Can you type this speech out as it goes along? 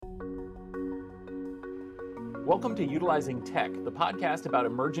Welcome to Utilizing Tech, the podcast about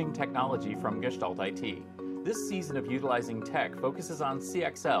emerging technology from Gestalt IT. This season of Utilizing Tech focuses on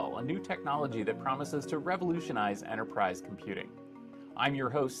CXL, a new technology that promises to revolutionize enterprise computing. I'm your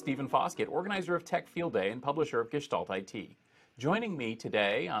host, Stephen Foskett, organizer of Tech Field Day and publisher of Gestalt IT. Joining me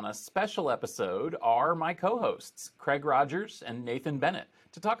today on a special episode are my co-hosts, Craig Rogers and Nathan Bennett,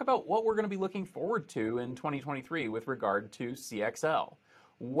 to talk about what we're going to be looking forward to in 2023 with regard to CXL.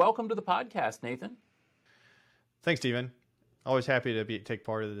 Welcome to the podcast, Nathan. Thanks, Stephen. Always happy to take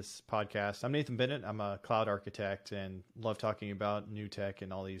part of this podcast. I'm Nathan Bennett. I'm a cloud architect and love talking about new tech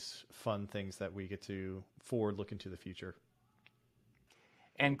and all these fun things that we get to forward look into the future.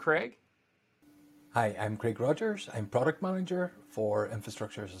 And Craig? Hi, I'm Craig Rogers. I'm product manager for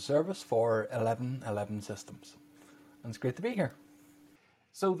infrastructure as a service for 1111 Systems. And it's great to be here.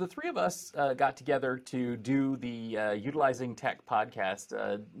 So the three of us got together to do the Utilizing Tech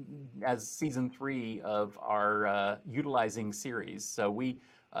podcast as season 3 of our Utilizing series. So we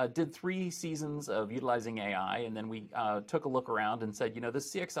did 3 seasons of Utilizing AI, and then we took a look around and said,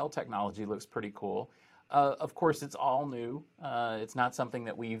 this CXL technology looks pretty cool. Of course, it's all new. It's not something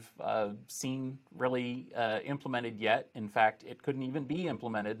that we've seen really implemented yet. In fact, it couldn't even be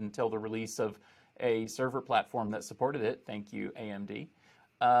implemented until the release of a server platform that supported it. Thank you, AMD.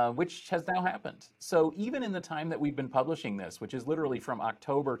 Which has now happened. So even in the time that we've been publishing this, which is literally from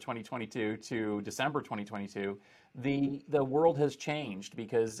October 2022 to December 2022, the world has changed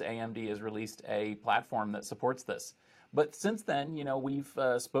because AMD has released a platform that supports this. But since then, we've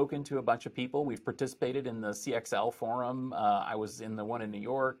spoken to a bunch of people. We've participated in the CXL forum. I was in the one in New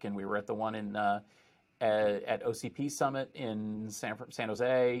York, and we were at the one in at OCP Summit in San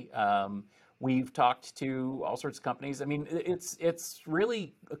Jose. We've talked to all sorts of companies. I mean, it's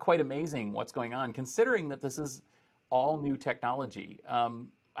really quite amazing what's going on, considering that this is all new technology.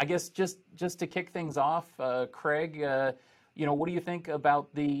 I guess just to kick things off, Craig, what do you think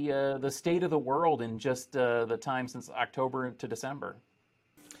about the state of the world in just the time since October to December?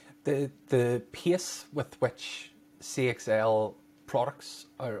 The pace with which CXL products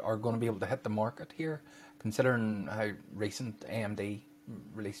are going to be able to hit the market here, considering how recent AMD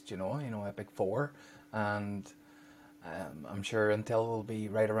released, a big 4, and I'm sure Intel will be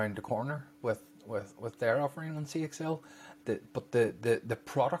right around the corner with their offering on CXL. But the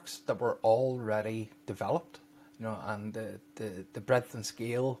products that were already developed, and the breadth and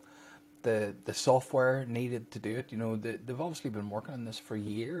scale, the software needed to do it, they've obviously been working on this for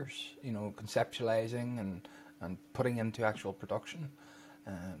years, conceptualizing and putting into actual production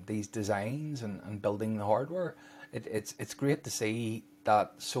these designs and building the hardware. It's great to see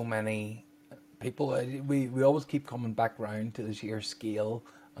that so many people, we always keep coming back round to the sheer scale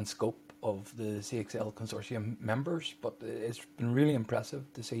and scope of the CXL consortium members, but it's been really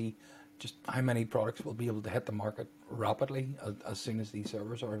impressive to see just how many products will be able to hit the market rapidly as soon as these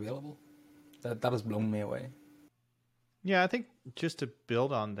servers are available. That has blown me away. Yeah, I think just to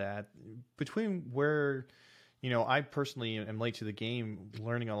build on that, between where I personally am late to the game,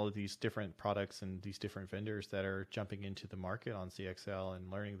 learning all of these different products and these different vendors that are jumping into the market on CXL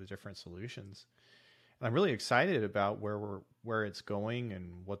and learning the different solutions. And I'm really excited about where it's going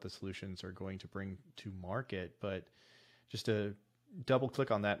and what the solutions are going to bring to market. But just to double click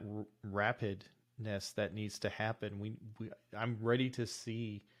on that rapidness that needs to happen, I'm ready to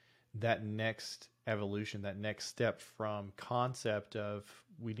see that next evolution, that next step from concept of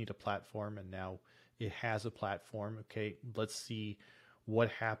we need a platform and now it has a platform. Okay, let's see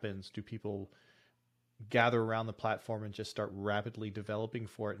what happens. Do people gather around the platform and just start rapidly developing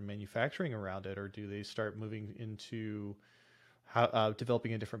for it and manufacturing around it? Or do they start moving into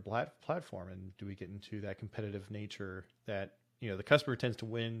developing a different platform? And do we get into that competitive nature that, the customer tends to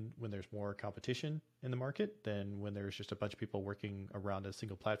win when there's more competition in the market than when there's just a bunch of people working around a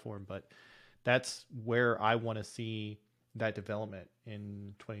single platform? But that's where I want to see that development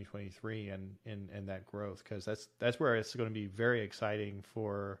in 2023 and that growth, because that's where it's going to be very exciting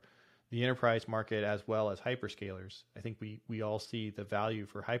for the enterprise market as well as hyperscalers. I think we all see the value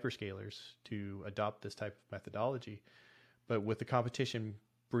for hyperscalers to adopt this type of methodology, but with the competition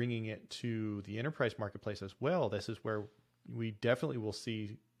bringing it to the enterprise marketplace as well, this is where we definitely will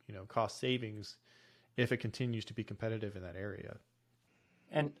see cost savings if it continues to be competitive in that area.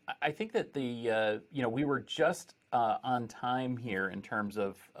 And I think that we were just on time here in terms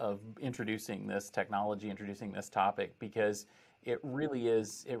of introducing this technology, introducing this topic, because it really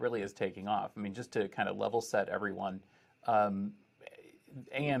is taking off. I mean, just to kind of level set everyone,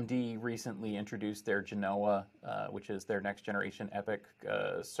 AMD recently introduced their Genoa, which is their next generation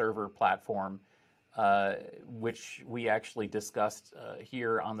EPYC server platform, which we actually discussed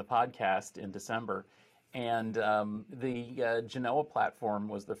here on the podcast in December. And the Genoa platform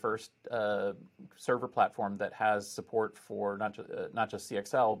was the first server platform that has support for not just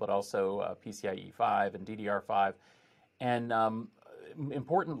CXL, but also PCIe 5 and DDR5. And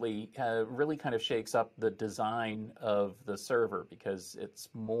importantly, really kind of shakes up the design of the server because it's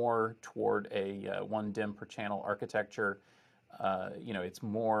more toward a one DIMM per channel architecture. It's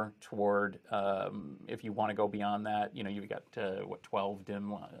more toward if you want to go beyond that, you've got 12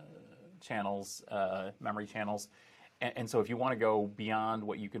 DIMM channels, memory channels. And so if you want to go beyond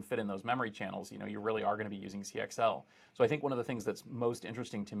what you can fit in those memory channels, you really are going to be using CXL. So I think one of the things that's most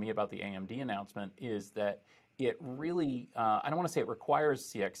interesting to me about the AMD announcement is that it really, I don't want to say it requires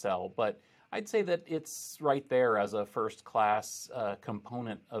CXL, but I'd say that it's right there as a first-class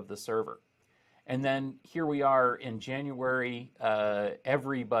component of the server. And then here we are in January.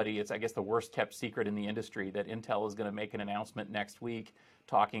 Everybody, it's I guess the worst kept secret in the industry that Intel is going to make an announcement next week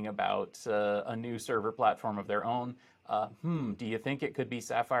talking about a new server platform of their own. Do you think it could be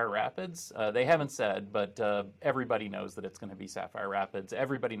Sapphire Rapids? They haven't said, but everybody knows that it's going to be Sapphire Rapids.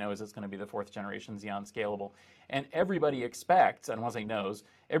 Everybody knows it's going to be the 4th generation Xeon Scalable. And everybody expects, I don't want to say knows,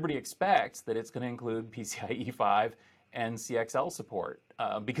 everybody expects that it's going to include PCIe 5 and CXL support.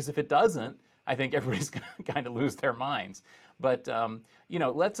 Because if it doesn't, I think everybody's going to kind of lose their minds. But,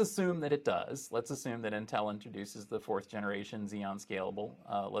 let's assume that it does. Let's assume that Intel introduces the 4th generation Xeon Scalable.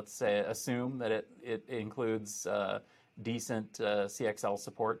 Let's assume that it includes decent CXL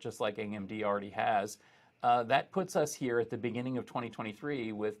support, just like AMD already has. That puts us here at the beginning of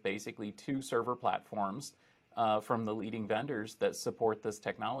 2023 with basically 2 server platforms from the leading vendors that support this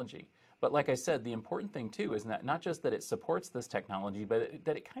technology. But like I said, the important thing too is that not just that it supports this technology, but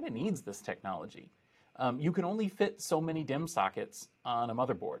that it kind of needs this technology. You can only fit so many DIMM sockets on a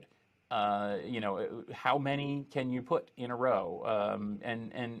motherboard. How many can you put in a row?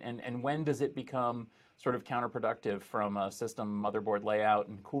 And when does it become sort of counterproductive from a system motherboard layout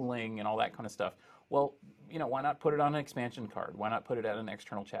and cooling and all that kind of stuff? Well, why not put it on an expansion card? Why not put it at an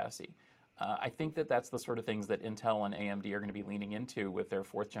external chassis? I think that that's the sort of things that Intel and AMD are going to be leaning into with their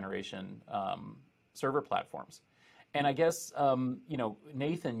 4th generation server platforms. And I guess,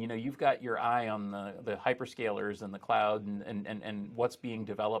 Nathan, you've got your eye on the hyperscalers and the cloud and what's being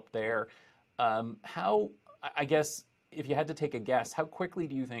developed there. I guess, if you had to take a guess, how quickly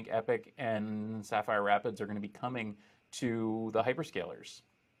do you think EPYC and Sapphire Rapids are going to be coming to the hyperscalers?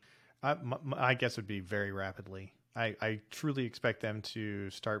 My guess would be very rapidly. I truly expect them to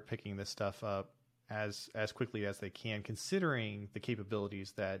start picking this stuff up as quickly as they can, considering the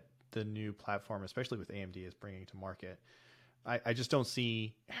capabilities that the new platform, especially with AMD, is bringing to market. I just don't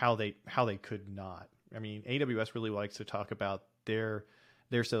see how they could not. I mean, AWS really likes to talk about their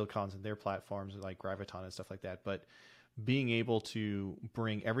silicons and their platforms like Graviton and stuff like that, but being able to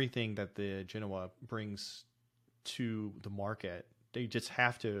bring everything that the Genoa brings to the market, they just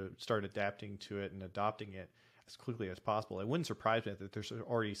have to start adapting to it and adopting it as quickly as possible. It wouldn't surprise me that there's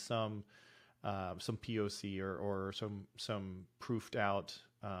already some POC or some proofed out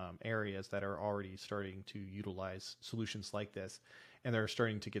areas that are already starting to utilize solutions like this, and they're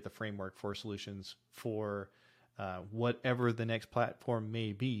starting to get the framework for solutions for whatever the next platform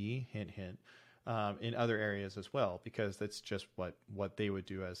may be. Hint, hint. In other areas as well, because that's just what they would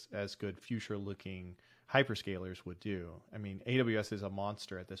do as good future looking hyperscalers would do. I mean, AWS is a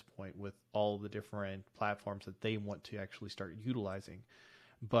monster at this point with all the different platforms that they want to actually start utilizing,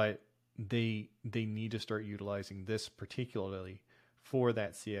 but they need to start utilizing this particularly for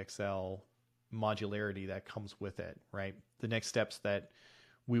that CXL modularity that comes with it, right? The next steps that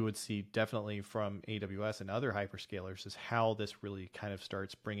we would see definitely from AWS and other hyperscalers is how this really kind of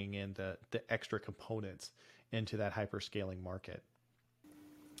starts bringing in the extra components into that hyperscaling market.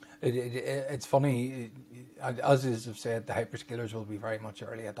 It's funny, as I've said, the hyperscalers will be very much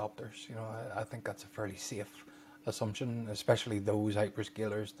early adopters. I think that's a fairly safe assumption, especially those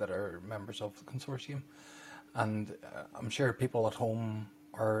hyperscalers that are members of the consortium. And I'm sure people at home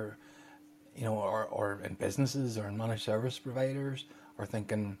or in businesses or in managed service providers are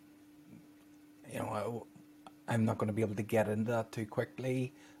thinking, I'm not going to be able to get into that too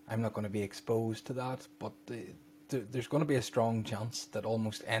quickly. I'm not going to be exposed to that. But there's going to be a strong chance that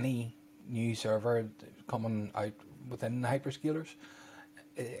almost any new server coming out within the hyperscalers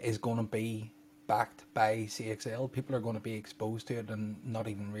is going to be backed by CXL. People are going to be exposed to it and not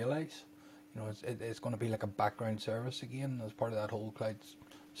even realize. It's going to be like a background service again, as part of that whole cloud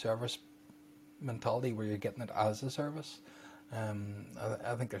service mentality where you're getting it as a service.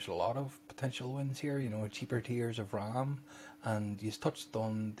 I think there's a lot of potential wins here, cheaper tiers of RAM, and you touched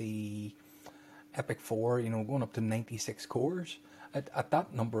on the EPYC 4, going up to 96 cores. at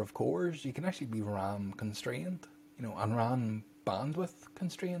that number of cores, you can actually be RAM constrained, and RAM bandwidth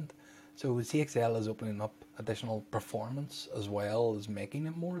constrained. So CXL is opening up additional performance as well as making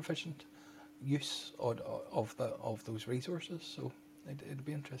it more efficient use of those resources. So it'd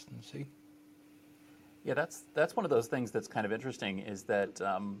be interesting to see. Yeah, that's one of those things that's kind of interesting is that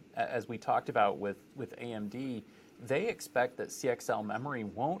as we talked about with AMD, they expect that CXL memory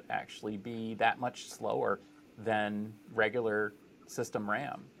won't actually be that much slower than regular system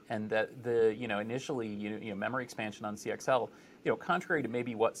RAM, and that the initially memory expansion on CXL, contrary to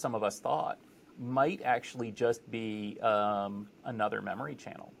maybe what some of us thought, might actually just be another memory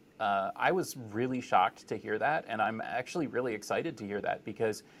channel. I was really shocked to hear that, and I'm actually really excited to hear that,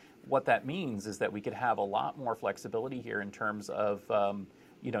 because what that means is that we could have a lot more flexibility here in terms of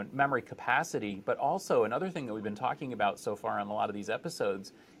memory capacity, but also another thing that we've been talking about so far on a lot of these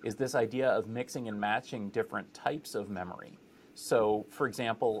episodes is this idea of mixing and matching different types of memory. So, for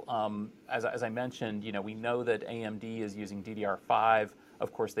example, as I mentioned, we know that AMD is using DDR5.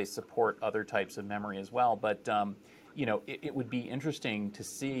 Of course, they support other types of memory as well, but it would be interesting to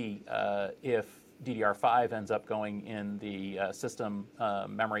see if DDR5 ends up going in the system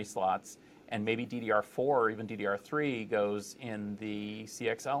memory slots, and maybe DDR4 or even DDR3 goes in the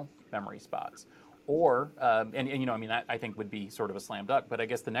CXL memory spots. Or, I think would be sort of a slam dunk. But I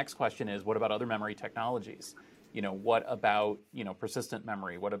guess the next question is, what about other memory technologies? What about, persistent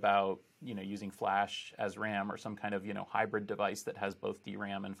memory? What about, using flash as RAM, or some kind of, hybrid device that has both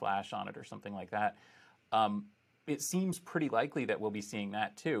DRAM and flash on it, or something like that? It seems pretty likely that we'll be seeing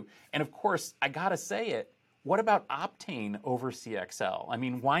that too. And of course, I gotta say it, what about Optane over CXL? I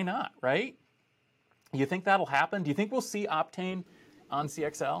mean, why not, right? You think that'll happen? Do you think we'll see Optane on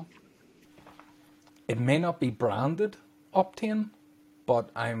CXL? It may not be branded Optane,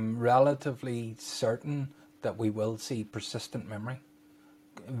 but I'm relatively certain that we will see persistent memory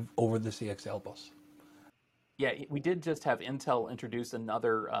over the CXL bus. Yeah, we did just have Intel introduce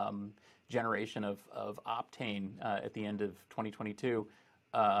another generation of Optane at the end of 2022,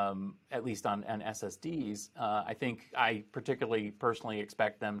 at least on SSDs. I think I particularly personally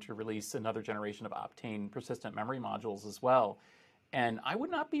expect them to release another generation of Optane persistent memory modules as well. And I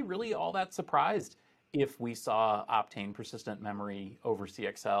would not be really all that surprised if we saw Optane persistent memory over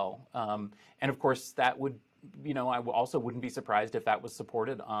CXL. And of course, that would, I also wouldn't be surprised if that was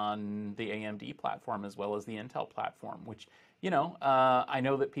supported on the AMD platform as well as the Intel platform, which, I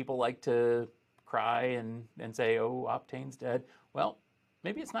know that people like to cry and say, oh, Optane's dead. Well,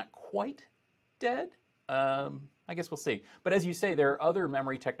 maybe it's not quite dead. I guess we'll see. But as you say, there are other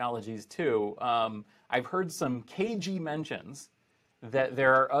memory technologies too. I've heard some cagey mentions that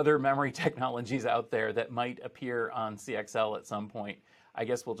there are other memory technologies out there that might appear on CXL at some point. I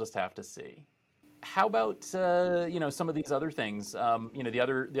guess we'll just have to see. How about some of these other things? The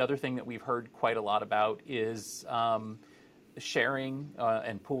other thing that we've heard quite a lot about is sharing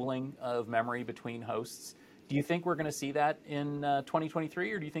and pooling of memory between hosts. Do you think we're going to see that in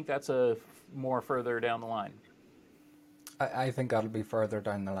 2023, or do you think that's more further down the line? I think that'll be further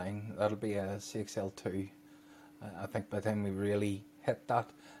down the line. That'll be a CXL2. I think by the time we really hit that.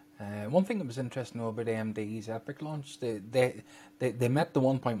 One thing that was interesting though about AMD's Epic launch, they met the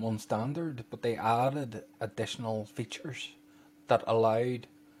 1.1 standard, but they added additional features that allowed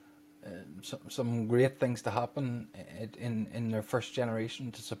some great things to happen in their first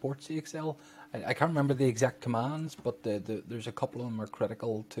generation to support CXL. I can't remember the exact commands, but there's a couple of them are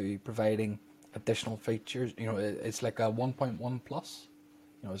critical to providing additional features. It's like a 1.1 plus.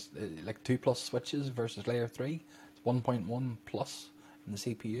 It's like 2 plus switches versus layer 3. It's 1.1 plus in the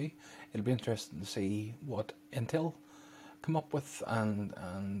CPU. It'll be interesting to see what Intel come up with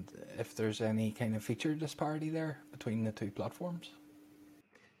and if there's any kind of feature disparity there between the two platforms.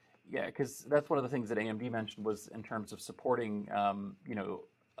 Yeah, because that's one of the things that AMD mentioned was in terms of supporting,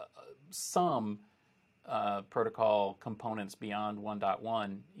 some protocol components beyond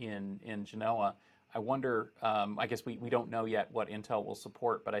 1.1 in Genoa. I wonder, I guess we don't know yet what Intel will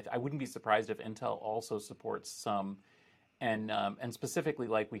support, but I wouldn't be surprised if Intel also supports some. And specifically,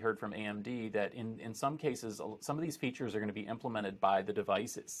 like we heard from AMD, that in some cases, some of these features are going to be implemented by the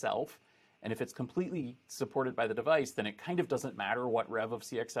device itself. And if it's completely supported by the device, then it kind of doesn't matter what rev of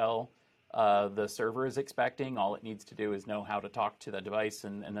CXL the server is expecting. All it needs to do is know how to talk to the device,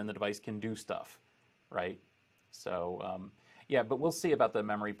 and then the device can do stuff, right? So, yeah, but we'll see about the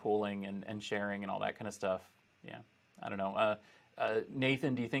memory pooling and sharing and all that kind of stuff. Yeah, I don't know.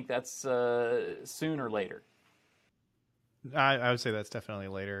 Nathan, do you think that's soon or later? I would say that's definitely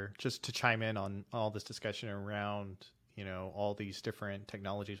later. Just to chime in on all this discussion around, all these different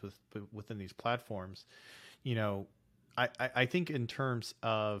technologies within these platforms, I think in terms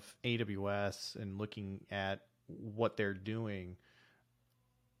of AWS and looking at what they're doing,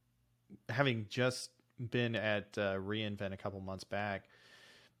 having just been at reInvent a couple months back,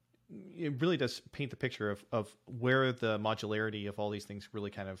 it really does paint the picture of where the modularity of all these things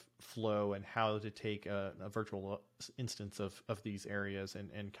really kind of flow, and how to take a virtual instance of these areas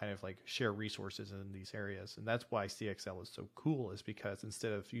and kind of like share resources in these areas. And that's why CXL is so cool, is because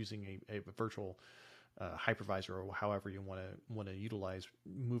instead of using a virtual hypervisor, or however you want to utilize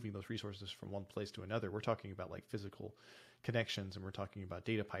moving those resources from one place to another, we're talking about like physical connections, and we're talking about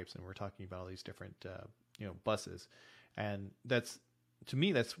data pipes, and we're talking about all these different buses. And that's, to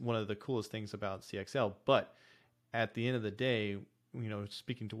me, that's one of the coolest things about CXL. But at the end of the day,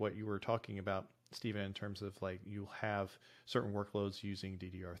 speaking to what you were talking about, Stephen, in terms of like, you'll have certain workloads using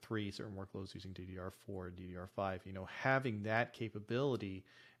DDR3, certain workloads using DDR4, DDR5, having that capability,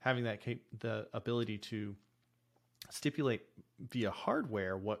 having the ability to stipulate via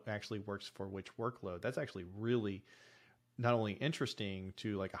hardware what actually works for which workload, that's actually really not only interesting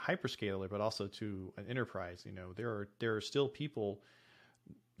to like a hyperscaler, but also to an enterprise. There are still people,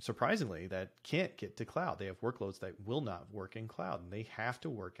 surprisingly, that can't get to cloud. They have workloads that will not work in cloud, and they have to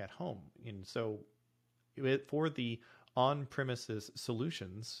work at home. And so for the on-premises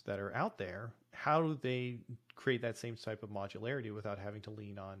solutions that are out there, how do they create that same type of modularity without having to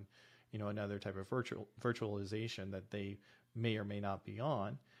lean on, another type of virtualization that they may or may not be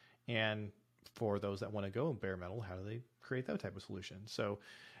on? And for those that want to go bare metal, how do they create that type of solution? So,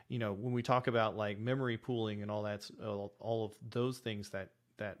 when we talk about like memory pooling and all that, all of those things that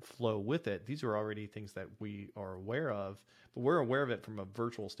flow with it, these are already things that we are aware of, but we're aware of it from a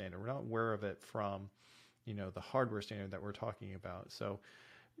virtual standard. We're not aware of it from, the hardware standard that we're talking about. So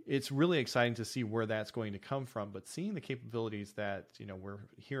it's really exciting to see where that's going to come from, but seeing the capabilities that, we're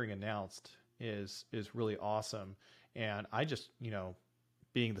hearing announced is really awesome. And I just,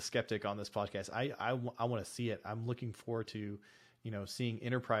 being the skeptic on this podcast, I want to see it. I'm looking forward to, seeing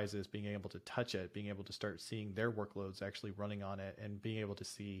enterprises being able to touch it, being able to start seeing their workloads actually running on it, and being able to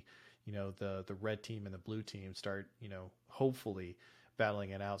see, the red team and the blue team start, hopefully battling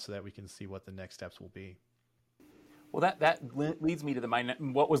it out, so that we can see what the next steps will be. Well, that leads me to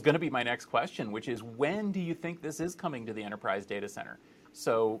what was going to be my next question, which is, when do you think this is coming to the enterprise data center?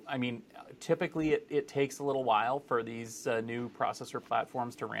 So, I mean, typically it takes a little while for these new processor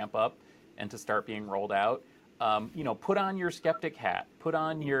platforms to ramp up and to start being rolled out. Put on your skeptic hat, put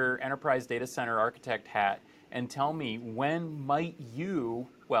on your enterprise data center architect hat, and tell me, when might you,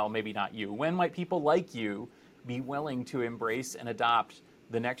 well, maybe not you, when might people like you be willing to embrace and adopt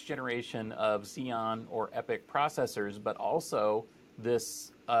the next generation of Xeon or EPYC processors, but also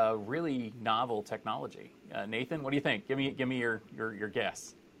this really novel technology? Nathan, what do you think? Give me your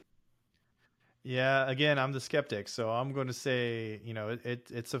guess. Yeah, again, I'm the skeptic, so I'm going to say,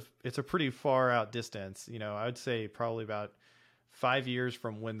 it's a pretty far out distance. I would say probably about 5 years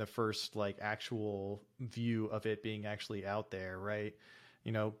from when the first like actual view of it being actually out there, right?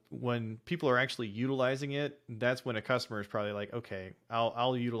 When people are actually utilizing it, that's when a customer is probably like, okay,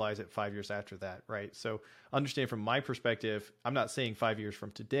 I'll utilize it 5 years after that, right? So understand, from my perspective, I'm not saying 5 years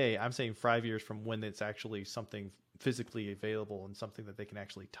from today. I'm saying 5 years from when it's actually something physically available and something that they can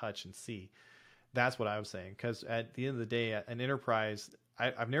actually touch and see. That's what I was saying, because at the end of the day, an enterprise,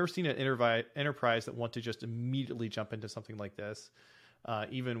 I've never seen an enterprise that want to just immediately jump into something like this.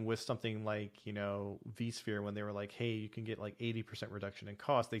 Even with something like, vSphere, when they were like, hey, you can get like 80% reduction in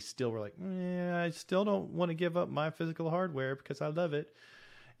cost, they still were like, I still don't want to give up my physical hardware because I love it.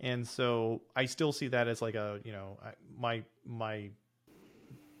 And so I still see that as like my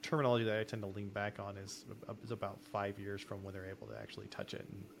terminology that I tend to lean back on is about 5 years from when they're able to actually touch it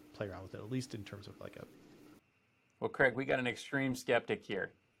and play around with it, at least in terms of like a... Well, Craig, we got an extreme skeptic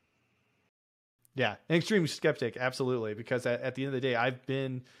here. Yeah, an extreme skeptic, absolutely, because at the end of the day, I've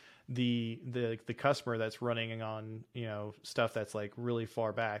been the customer that's running on stuff that's like really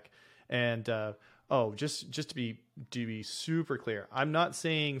far back, and just to be super clear, I'm not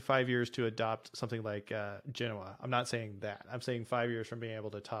saying 5 years to adopt something like Genoa. I'm not saying that. I'm saying 5 years from being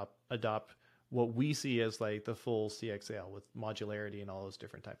able to adopt what we see as like the full CXL with modularity and all those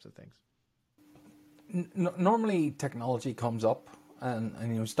different types of things. Normally, technology comes up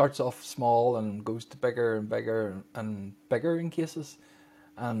and starts off small and goes to bigger and bigger and bigger in cases.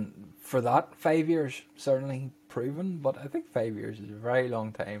 And for that, 5 years certainly proven, but I think 5 years is a very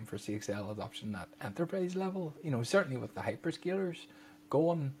long time for CXL adoption at enterprise level. Certainly with the hyperscalers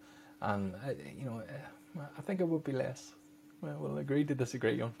going, and I think it would be less. Well, we'll agree to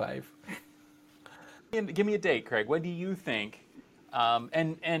disagree on 5. Give me a date, Craig. When do you think?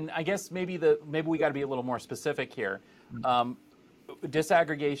 And I guess maybe we got to be a little more specific here. Um,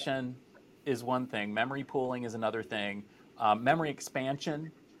 Disaggregation is one thing. Memory pooling is another thing. Memory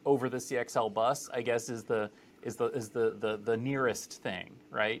expansion over the CXL bus, I guess, is the nearest thing,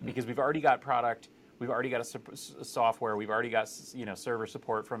 right? Because we've already got product, we've already got a software, we've already got server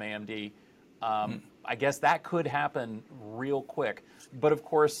support from AMD. I guess that could happen real quick. But of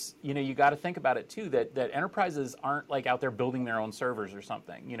course, you got to think about it too, that enterprises aren't like out there building their own servers or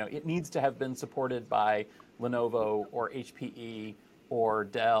something. It needs to have been supported by Lenovo or HPE or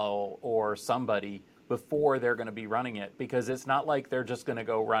Dell or somebody before they're going to be running it, because it's not like they're just going to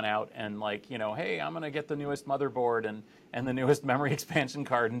go run out and hey, I'm going to get the newest motherboard and the newest memory expansion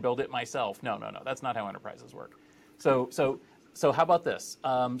card and build it myself. No, that's not how enterprises work. So how about this?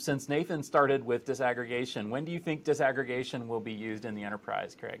 Since Nathan started with disaggregation, when do you think disaggregation will be used in the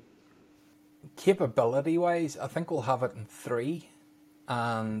enterprise, Craig? Capability-wise, I think we'll have it in 3,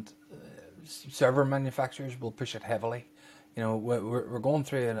 and server manufacturers will push it heavily. We're going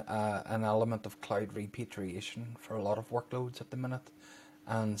through an element of cloud repatriation for a lot of workloads at the minute,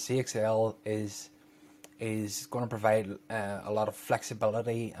 and CXL is going to provide a lot of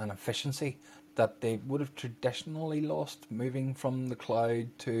flexibility and efficiency that they would have traditionally lost moving from the cloud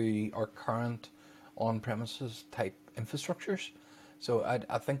to our current on-premises type infrastructures. So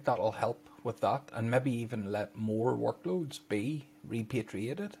I think that'll help with that, and maybe even let more workloads be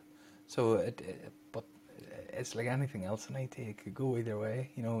repatriated. So but it's like anything else in IT. It could go either way.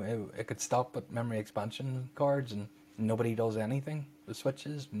 It could stop at memory expansion cards and nobody does anything with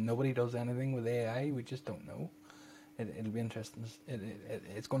switches. Nobody does anything with AI. We just don't know. It'll be interesting.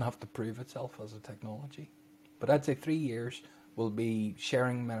 It's going to have to prove itself as a technology. But I'd say 3 years will be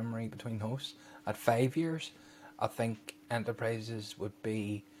sharing memory between hosts. At 5 years, I think enterprises would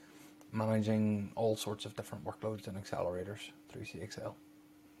be managing all sorts of different workloads and accelerators through CXL.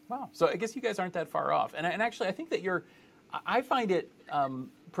 Wow. So I guess you guys aren't that far off. And actually, I think that I find it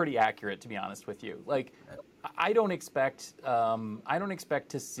pretty accurate, to be honest with you. Like, I don't expect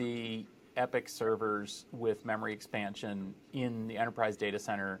to see Epic servers with memory expansion in the enterprise data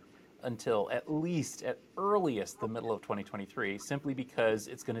center until at earliest the middle of 2023, simply because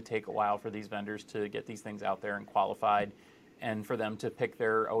it's going to take a while for these vendors to get these things out there and qualified, and for them to pick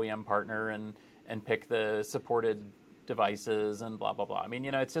their OEM partner and pick the supported devices and blah, blah, blah. I mean,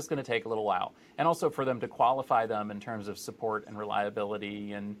 it's just going to take a little while. And also for them to qualify them in terms of support and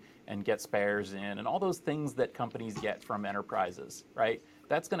reliability and get spares in and all those things that companies get from enterprises, right?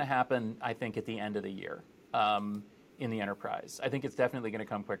 That's going to happen, I think, at the end of the year in the enterprise. I think it's definitely going to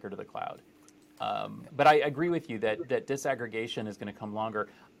come quicker to the cloud. But I agree with you that disaggregation is going to come longer.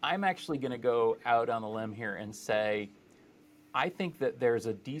 I'm actually going to go out on a limb here and say, I think that there's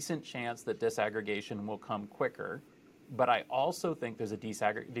a decent chance that disaggregation will come quicker, but I also think there's a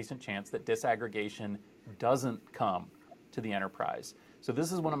decent chance that disaggregation doesn't come to the enterprise. So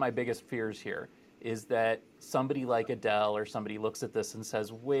this is one of my biggest fears here, is that somebody like a Dell or somebody looks at this and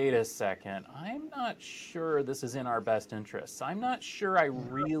says, wait a second, I'm not sure this is in our best interests. I'm not sure I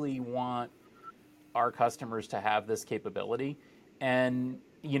really want our customers to have this capability. And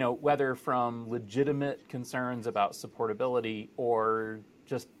whether from legitimate concerns about supportability or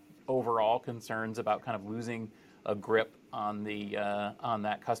just overall concerns about kind of losing a grip on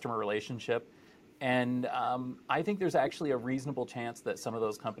that customer relationship. And I think there's actually a reasonable chance that some of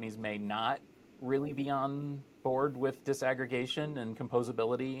those companies may not really be on board with disaggregation and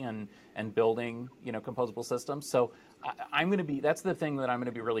composability and building composable systems. So that's the thing that I'm going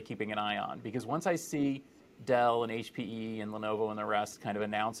to be really keeping an eye on, because once I see Dell and HPE and Lenovo and the rest kind of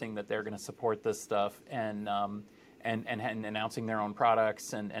announcing that they're going to support this stuff and announcing their own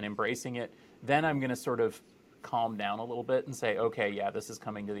products and embracing it, then I'm going to sort of calm down a little bit and say, okay, yeah, this is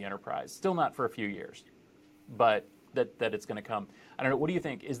coming to the enterprise. Still not for a few years, but that it's going to come. I don't know. What do you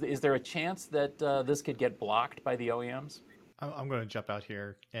think? Is there a chance that this could get blocked by the OEMs? I'm going to jump out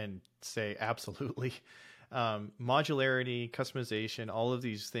here and say absolutely. Modularity, customization, all of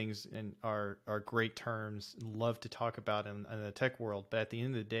these things are great terms. Love to talk about in the tech world. But at the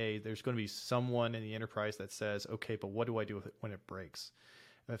end of the day, there's going to be someone in the enterprise that says, okay, but what do I do with it when it breaks?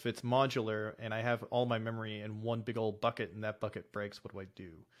 If it's modular and I have all my memory in one big old bucket and that bucket breaks, what do I do?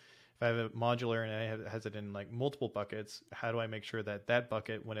 If I have it modular and has it in like multiple buckets, how do I make sure that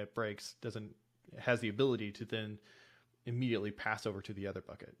bucket, when it breaks, has the ability to then immediately pass over to the other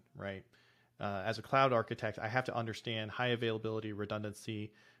bucket, right? As a cloud architect, I have to understand high availability,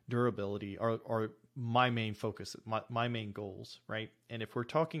 redundancy, durability are my main focus, my main goals, right? And if we're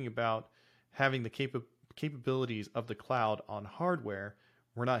talking about having the capabilities of the cloud on hardware,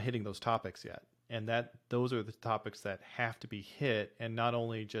 we're not hitting those topics yet. And those are the topics that have to be hit, and not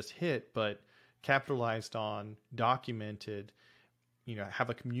only just hit, but capitalized on, documented, have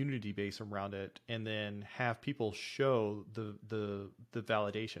a community base around it, and then have people show the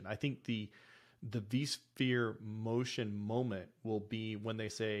validation. I think the vSphere motion moment will be when they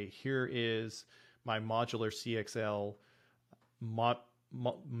say, here is my modular CXL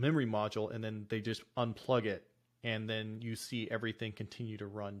memory module, and then they just unplug it, and then you see everything continue to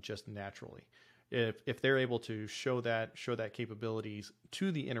run just naturally. If they're able to show that capabilities to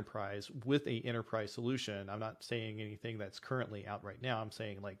the enterprise with a enterprise solution, I'm not saying anything that's currently out right now, I'm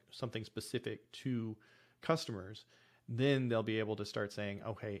saying like something specific to customers, then they'll be able to start saying,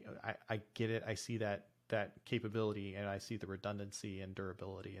 okay, I get it, I see that capability, and I see the redundancy and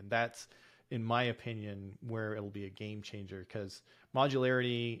durability. And that's, in my opinion, where it'll be a game changer, because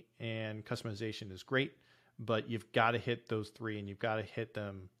modularity and customization is great, but you've got to hit those three, and you've got to hit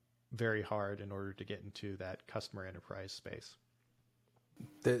them very hard in order to get into that customer enterprise space.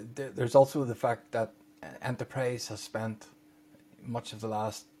 There's also the fact that enterprise has spent much of the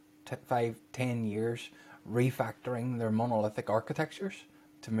last 5-10 years refactoring their monolithic architectures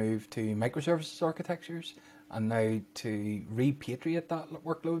to move to microservices architectures, and now to repatriate that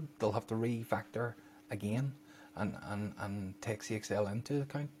workload, they'll have to refactor again and take CXL into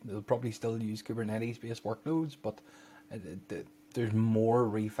account. They'll probably still use Kubernetes-based workloads, but there's more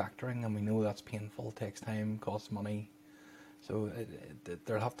refactoring, and we know that's painful, takes time, costs money. So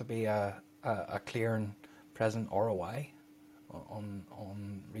there'll have to be a clear and present ROI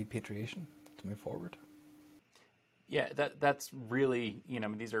on repatriation to move forward. Yeah, that's really,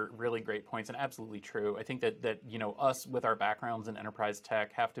 these are really great points and absolutely true. I think that us with our backgrounds in enterprise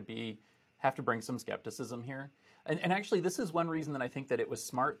tech have to bring some skepticism here. And actually, this is one reason that I think that it was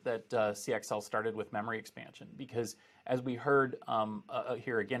smart that CXL started with memory expansion, because as we heard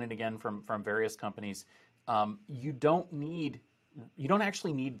here again and again from various companies, you don't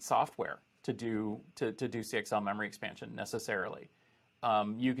actually need software to do CXL memory expansion necessarily.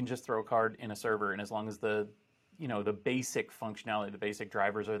 You can just throw a card in a server, and as long as the basic functionality, the basic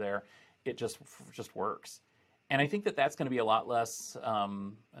drivers are there, it just works. And I think that that's going to be a lot less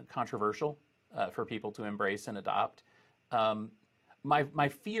controversial for people to embrace and adopt. My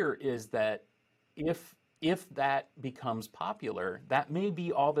fear is that if that becomes popular, that may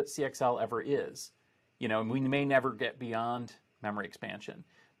be all that CXL ever is. We may never get beyond memory expansion,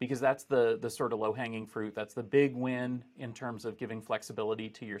 because that's the sort of low-hanging fruit. That's the big win in terms of giving flexibility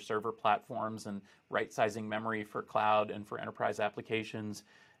to your server platforms and right-sizing memory for cloud and for enterprise applications.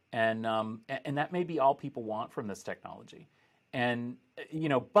 And that may be all people want from this technology. And,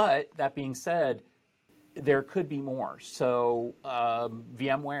 but that being said, there could be more. So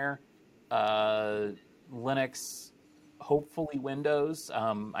VMware, Linux, hopefully Windows.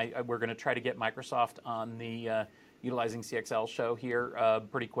 We're going to try to get Microsoft on the Utilizing CXL show here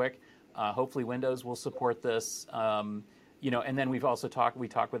pretty quick. Hopefully Windows will support this. And then we talked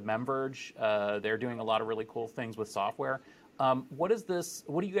with MemVerge. They're doing a lot of really cool things with software. What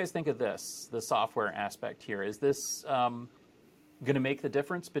do you guys think of this, the software aspect here? Is this going to make the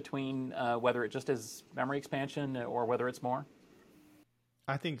difference between whether it just is memory expansion or whether it's more?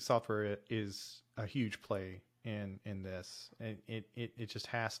 I think software is a huge play in this, and it just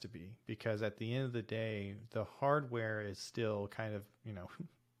has to be, because at the end of the day, the hardware is still kind of,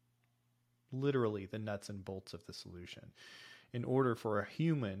 literally the nuts and bolts of the solution. In order for a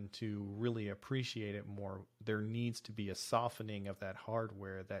human to really appreciate it more, there needs to be a softening of that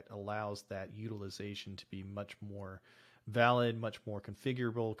hardware that allows that utilization to be much more valid, much more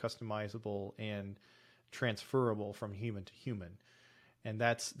configurable, customizable, and transferable from human to human. And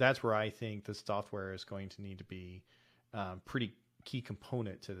that's where I think the software is going to need to be pretty key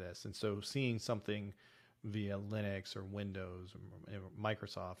component to this. And so seeing something via Linux or Windows or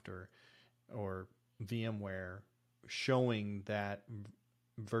Microsoft or VMware showing that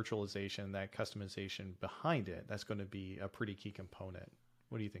virtualization, that customization behind it, that's going to be a pretty key component.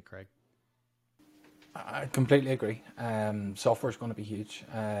 What do you think, Craig? I completely agree. Software is going to be huge.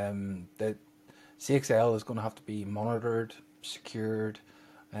 The CXL is going to have to be monitored, secured.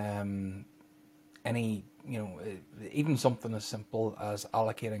 Even something as simple as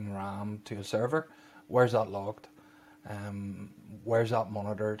allocating RAM to a server, where's that logged? Where's that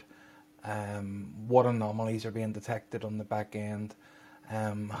monitored? What anomalies are being detected on the back end?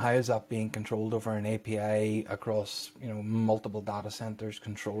 How is that being controlled over an API across multiple data centers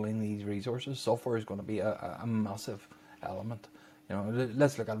controlling these resources? Software is going to be a massive element.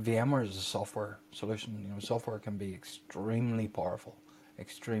 Let's look at VMware as a software solution. Software can be extremely powerful,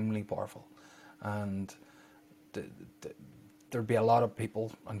 and there'll be a lot of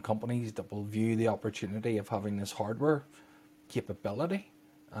people and companies that will view the opportunity of having this hardware capability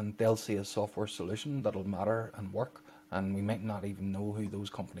and they'll see a software solution that'll matter and work, and we might not even know who those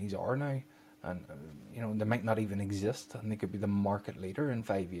companies are now, and they might not even exist, and they could be the market leader in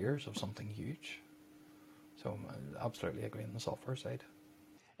 5 years of something huge. So I absolutely agree on the software side.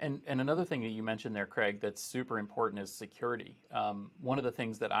 And another thing that you mentioned there, Craig, that's super important is security. One of the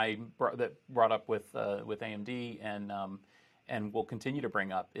things that I brought up with AMD and will continue to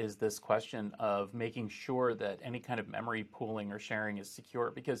bring up is this question of making sure that any kind of memory pooling or sharing is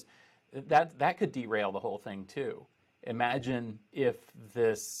secure, because that could derail the whole thing too. Imagine if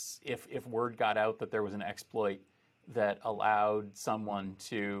word got out that there was an exploit that allowed someone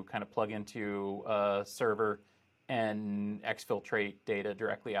to kind of plug into a server and exfiltrate data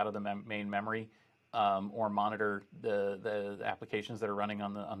directly out of the main memory, or monitor the applications that are running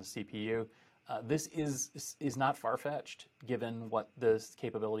on the CPU. This is not far-fetched given what the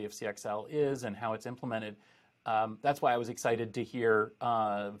capability of CXL is and how it's implemented. That's why I was excited to hear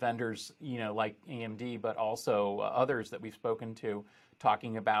vendors, like AMD, but also others that we've spoken to,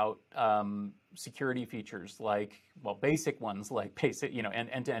 talking about security features like, basic ones like and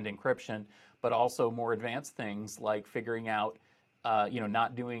end-to-end encryption, but also more advanced things like figuring out,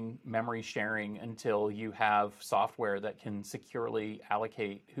 not doing memory sharing until you have software that can securely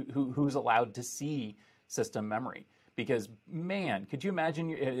allocate who's allowed to see system memory. Because, man, could you imagine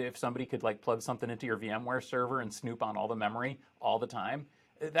if somebody could plug something into your VMware server and snoop on all the memory all the time?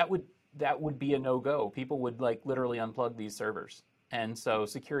 That would be a no-go. People would literally unplug these servers. And so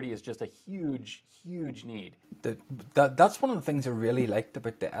security is just a huge, huge need. That's one of the things I really liked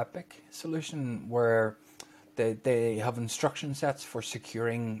about the Epic solution, where they have instruction sets for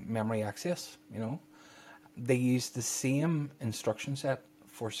securing memory access. They use the same instruction set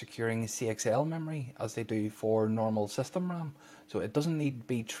for securing CXL memory as they do for normal system RAM. So it doesn't need to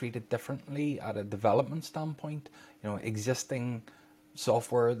be treated differently at a development standpoint. Existing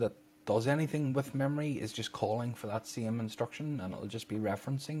software that does anything with memory is just calling for that same instruction, and it'll just be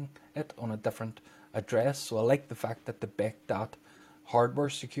referencing it on a different address. So I like the fact that they baked that hardware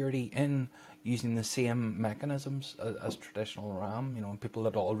security in using the same mechanisms as traditional RAM, people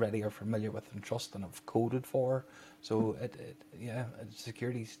that already are familiar with and trust and have coded for. So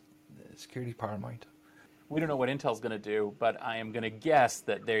security's paramount. We don't know what Intel's going to do, but I am going to guess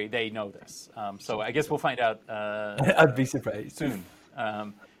that they know this. So I guess we'll find out I'd be surprised soon.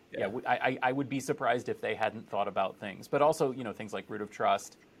 I would be surprised if they hadn't thought about things, but also things like root of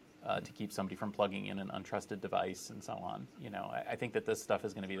trust to keep somebody from plugging in an untrusted device and so on. I think that this stuff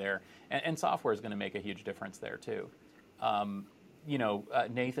is going to be there, and software is going to make a huge difference there too.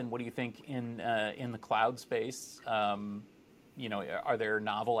 Nathan, what do you think in the cloud space? Are there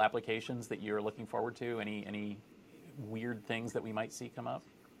novel applications that you're looking forward to? Any weird things that we might see come up?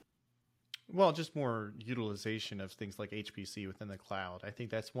 Well, just more utilization of things like HPC within the cloud. I think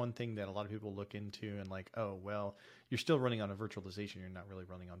that's one thing that a lot of people look into and you're still running on a virtualization. You're not really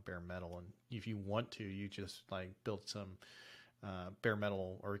running on bare metal. And if you want to, you just build some bare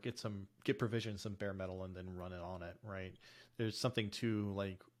metal or get provision some bare metal and then run it on it, right? There's something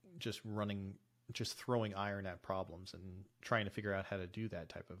to just throwing iron at problems and trying to figure out how to do that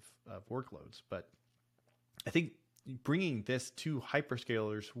type of workloads. But I think bringing this to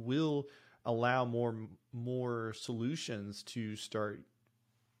hyperscalers will allow more solutions to start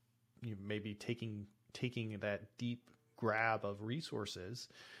maybe taking that deep grab of resources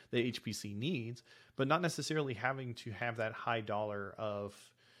that HPC needs, but not necessarily having to have that high dollar of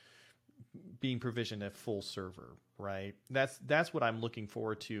being provisioned at full server, right? That's what I'm looking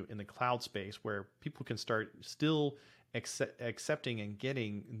forward to in the cloud space, where people can start still accepting and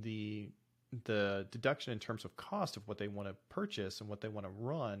getting the deduction in terms of cost of what they want to purchase and what they want to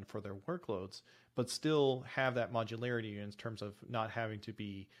run for their workloads, but still have that modularity in terms of not having to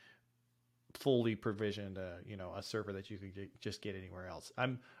be fully provisioned a server that you could just get anywhere else.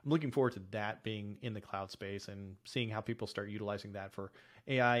 I'm looking forward to that being in the cloud space and seeing how people start utilizing that for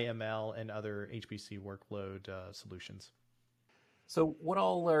AI, ML, and other HPC workload solutions. So what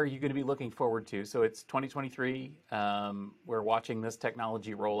all are you going to be looking forward to? So it's 2023. We're watching this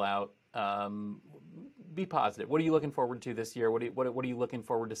technology roll out. Be positive. What are you looking forward to this year? What are you looking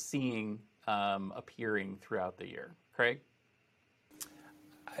forward to seeing appearing throughout the year? Craig?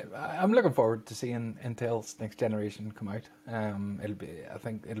 I'm looking forward to seeing Intel's next generation come out. I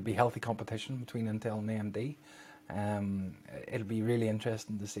think it'll be healthy competition between Intel and AMD. It'll be really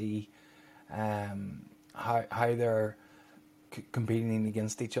interesting to see how they're competing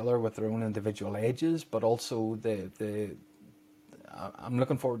against each other with their own individual edges, but also I'm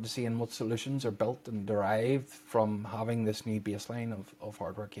looking forward to seeing what solutions are built and derived from having this new baseline of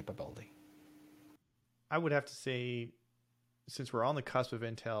hardware capability. I would have to say since we're on the cusp of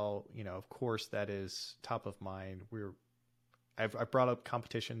Intel, of course that is top of mind. I've brought up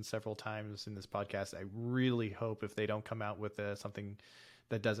competition several times in this podcast. I really hope if they don't come out with something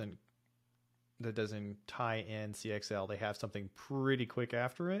that doesn't tie in CXL, they have something pretty quick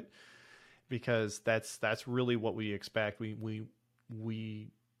after it, because that's really what we expect. We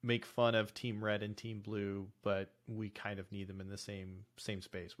make fun of Team Red and Team Blue, but we kind of need them in the same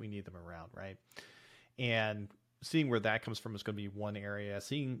space. We need them around, right? And seeing where that comes from is going to be one area.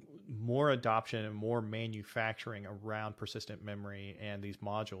 Seeing more adoption and more manufacturing around persistent memory and these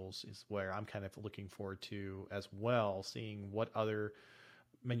modules is where I'm kind of looking forward to as well. Seeing what other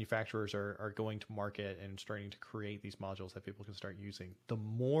manufacturers are going to market and starting to create these modules that people can start using. The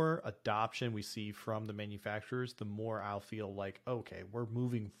more adoption we see from the manufacturers, the more I'll feel like, okay, we're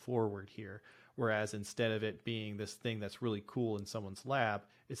moving forward here. Whereas instead of it being this thing that's really cool in someone's lab,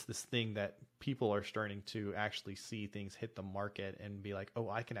 it's this thing that people are starting to actually see things hit the market and be like, oh,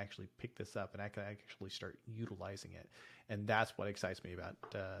 I can actually pick this up and I can actually start utilizing it. And that's what excites me about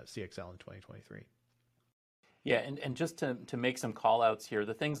CXL in 2023. Yeah, and just to make some call outs here,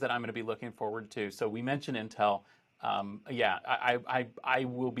 the things that I'm going to be looking forward to. So we mentioned Intel. Yeah, I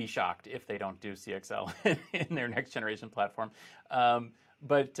will be shocked if they don't do CXL in their next generation platform.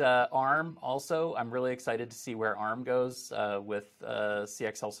 But ARM also, I'm really excited to see where ARM goes with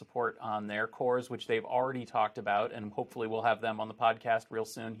CXL support on their cores, which they've already talked about, and hopefully we'll have them on the podcast real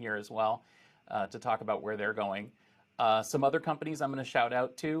soon here as well to talk about where they're going. Some other companies I'm going to shout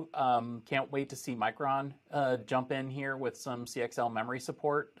out to. Can't wait to see Micron jump in here with some CXL memory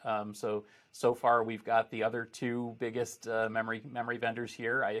support. So far we've got the other two biggest memory vendors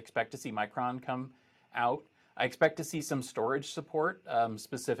here. I expect to see Micron come out. I expect to see some storage support,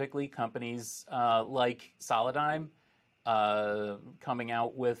 specifically companies like Solidigm coming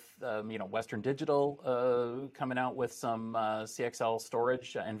out with, Western Digital coming out with some CXL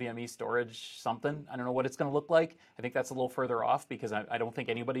storage, NVMe storage, something. I don't know what it's going to look like. I think that's a little further off because I don't think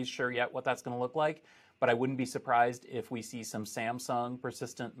anybody's sure yet what that's going to look like. But I wouldn't be surprised if we see some Samsung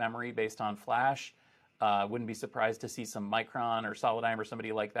persistent memory based on flash. Wouldn't be surprised to see some Micron or Solidigm or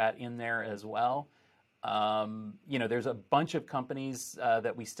somebody like that in there as well. There's a bunch of companies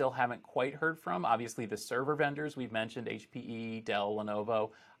that we still haven't quite heard from. Obviously, the server vendors we've mentioned, HPE, Dell,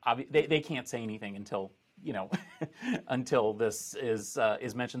 Lenovo. They can't say anything until until this is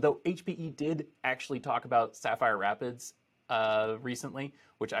mentioned. Though HPE did actually talk about Sapphire Rapids recently,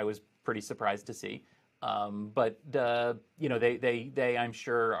 which I was pretty surprised to see. But they I'm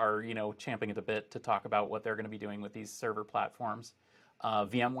sure are champing at the bit to talk about what they're going to be doing with these server platforms.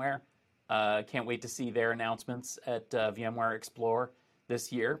 VMware. Can't wait to see their announcements at VMware Explore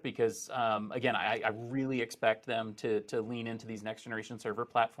this year because, again, I really expect them to lean into these next generation server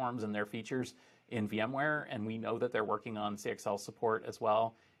platforms and their features in VMware, and we know that they're working on CXL support as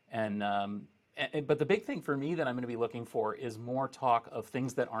well. But the big thing for me that I'm going to be looking for is more talk of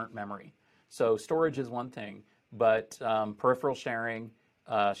things that aren't memory. So storage is one thing, but peripheral sharing,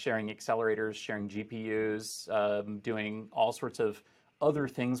 sharing accelerators, sharing GPUs, doing all sorts of other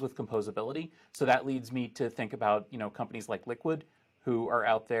things with composability. So that leads me to think about companies like Liquid, who are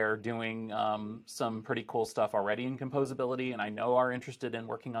out there doing some pretty cool stuff already in composability, and I know are interested in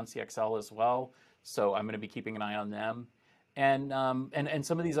working on CXL as well. So I'm going to be keeping an eye on them, and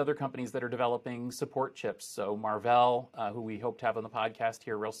some of these other companies that are developing support chips. So Marvell, who we hope to have on the podcast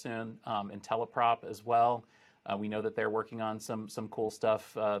here real soon, IntelliProp as well. We know that they're working on some cool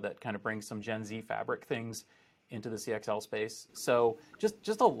stuff that kind of brings some Gen Z fabric things into the CXL space. So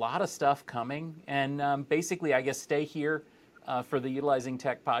just a lot of stuff coming, and basically, I guess stay here for the Utilizing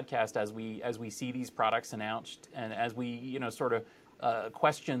Tech podcast as we see these products announced, and as we sort of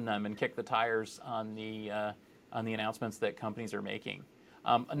question them and kick the tires on the announcements that companies are making.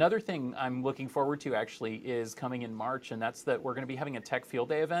 Another thing I'm looking forward to actually is coming in March, and that's that we're going to be having a Tech Field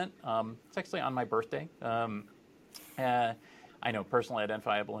Day event. It's actually on my birthday. I know, personally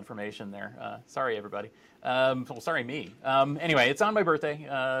identifiable information there. Sorry, everybody. Well, sorry, me. Anyway, it's on my birthday,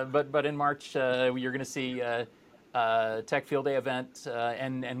 but in March, you're going to see a Tech Field Day event,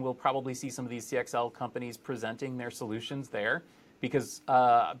 and we'll probably see some of these CXL companies presenting their solutions there, because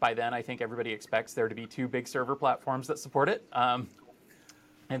by then, I think everybody expects there to be two big server platforms that support it.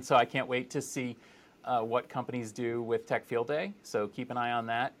 And so I can't wait to see what companies do with Tech Field Day, so keep an eye on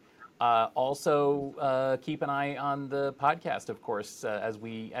that. Also, keep an eye on the podcast, of course, as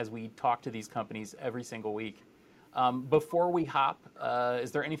we talk to these companies every single week. Before we hop,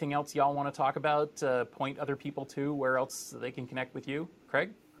 is there anything else y'all want to talk about? Point other people to where else they can connect with you,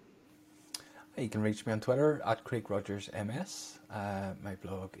 Craig? You can reach me on Twitter at CraigRogersMS. My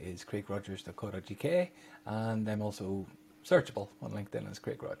blog is craigrogers.co.uk, and I'm also searchable on LinkedIn as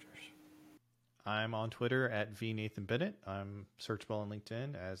Craig Rogers. I'm on Twitter at vnathanbennett. I'm searchable on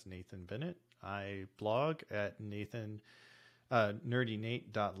LinkedIn as Nathan Bennett. I blog at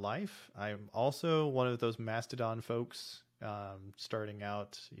nerdynate.life. I'm also one of those Mastodon folks starting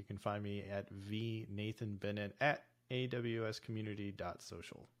out. You can find me at vnathanbennett at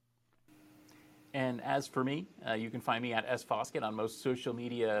awscommunity.social. And as for me, you can find me at sfoskett on most social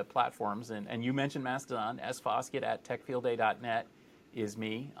media platforms. And you mentioned Mastodon. sfoskett at techfieldday.net is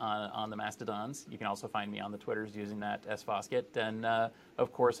me on the Mastodons. You can also find me on the Twitters using that sfoskett. And,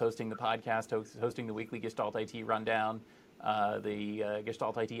 of course, hosting the podcast, hosting the weekly Gestalt IT Rundown, the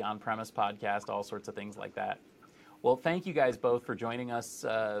Gestalt IT On-Premise podcast, all sorts of things like that. Well, thank you guys both for joining us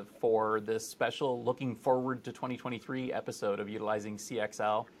for this special Looking Forward to 2023 episode of Utilizing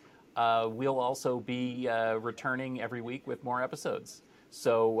CXL. We'll also be returning every week with more episodes.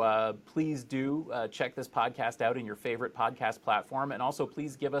 So please do check this podcast out in your favorite podcast platform. And also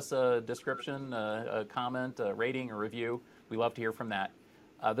please give us a description, a comment, a rating, a review. We love to hear from that.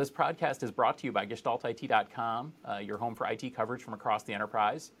 This podcast is brought to you by GestaltIT.com, your home for IT coverage from across the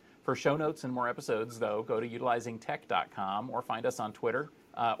enterprise. For show notes and more episodes, though, go to utilizingtech.com or find us on Twitter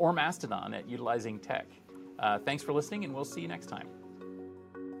or Mastodon at utilizingtech. Thanks for listening, and we'll see you next time.